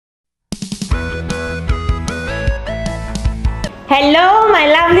Hello,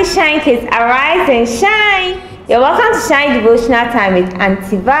 my lovely Shine Kids. Arise and shine. You're welcome to Shine Devotional Time with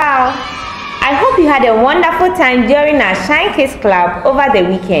Auntie Val. I hope you had a wonderful time during our Shine Kids Club over the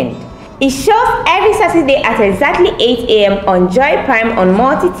weekend. It shows every Saturday at exactly 8 a.m. on Joy Prime on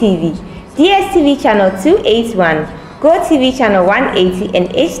Multi TV, DSTV channel 281, Go TV channel 180, and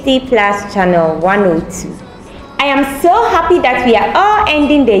HD Plus channel 102. I am so happy that we are all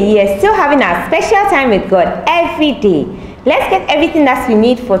ending the year still having our special time with God every day. Let's get everything that we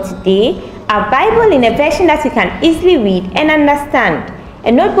need for today: a Bible in a version that you can easily read and understand,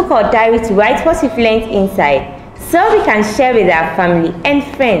 a notebook or diary to write what we've learned inside so we can share with our family and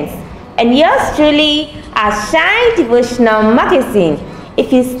friends, and yours truly, our Shine Devotional magazine.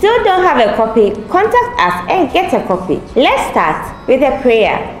 If you still don't have a copy, contact us and get a copy. Let's start with a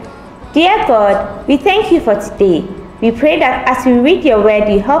prayer. Dear God, we thank you for today. We pray that as we read your word,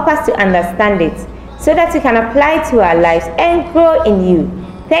 you help us to understand it, so that we can apply it to our lives and grow in you.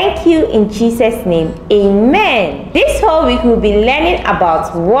 Thank you in Jesus' name. Amen. This whole week we'll be learning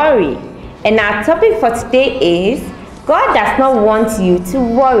about worry. And our topic for today is God does not want you to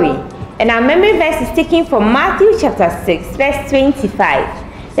worry. And our memory verse is taken from Matthew chapter 6, verse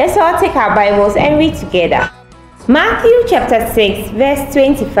 25. Let's all take our Bibles and read together. Matthew chapter 6, verse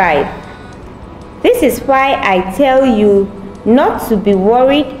 25. This is why I tell you not to be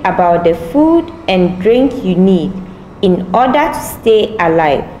worried about the food and drink you need in order to stay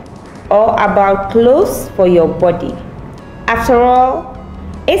alive, or about clothes for your body. After all,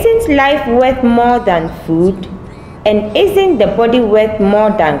 isn't life worth more than food? And isn't the body worth more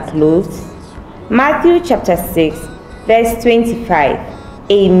than clothes? Matthew chapter 6, verse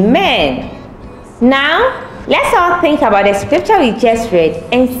 25. Amen. Now, let's all think about the scripture we just read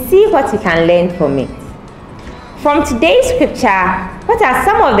and see what we can learn from it. From today's scripture, what are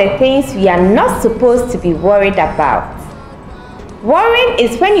some of the things we are not supposed to be worried about? Worrying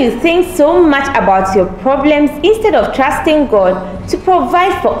is when you think so much about your problems instead of trusting God to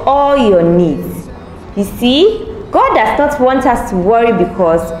provide for all your needs. You see, God does not want us to worry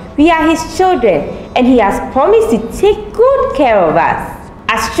because we are His children, and He has promised to take good care of us.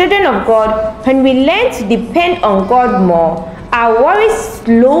 As children of God, when we learn to depend on God more, our worries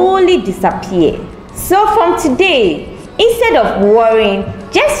slowly disappear. So from today, instead of worrying,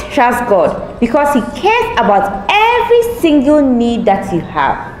 just trust God, because He cares about every single need that you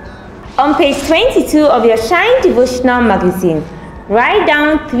have. On page 22 of your Shine Devotional magazine, write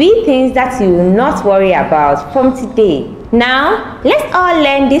down 3 things that you will not worry about from today. Now, let's all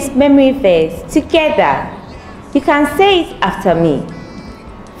learn this memory verse together. You can say it after me.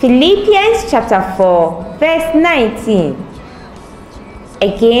 Philippians chapter 4, verse 19.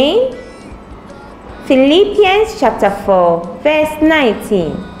 Again, Philippians chapter 4, verse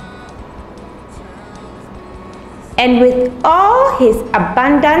 19. And with all His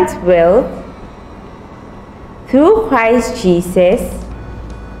abundant wealth, through Christ Jesus,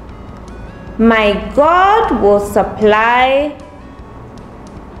 my God will supply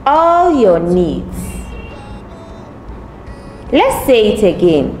all your needs. Let's say it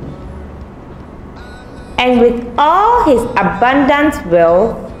again. And with all His abundant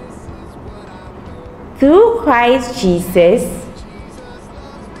wealth, through Christ Jesus,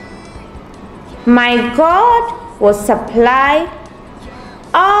 my God will supply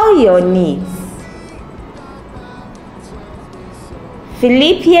all your needs.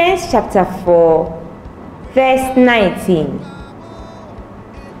 Philippians chapter 4, verse 19.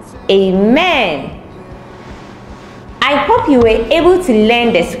 Amen. I hope you were able to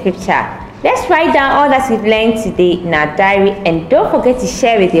learn the scripture. Let's write down all that we've learned today in our diary, and don't forget to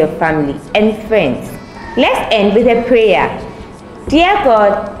share with your family and friends. Let's end with a prayer. Dear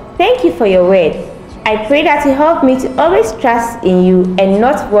God, thank you for your word. I pray that you help me to always trust in you and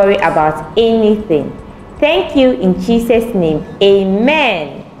not worry about anything. Thank you in Jesus' name.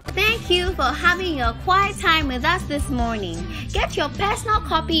 Amen. Thank you for having your quiet time with us this morning. Get your personal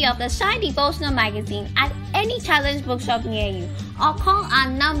copy of the Shine Devotional magazine at any challenge bookshop near you, or call our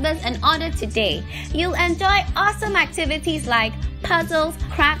numbers and order today. You'll enjoy awesome activities like puzzles,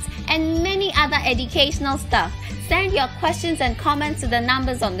 crafts, and many other educational stuff. Send your questions and comments to the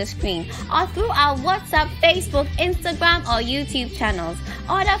numbers on the screen, or through our WhatsApp, Facebook, Instagram, or YouTube channels.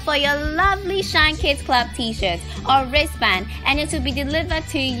 Order for your lovely Shine Kids Club t-shirts or wristband, and it will be delivered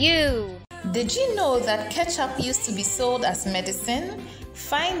to you. Did you know that ketchup used to be sold as medicine?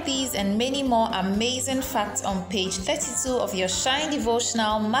 Find these and many more amazing facts on page 32 of your Shine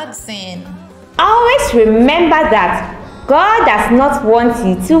Devotional magazine. Always remember that God does not want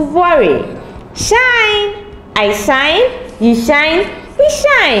you to worry. Shine! I shine, you shine, we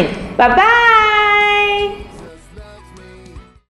shine. Bye-bye.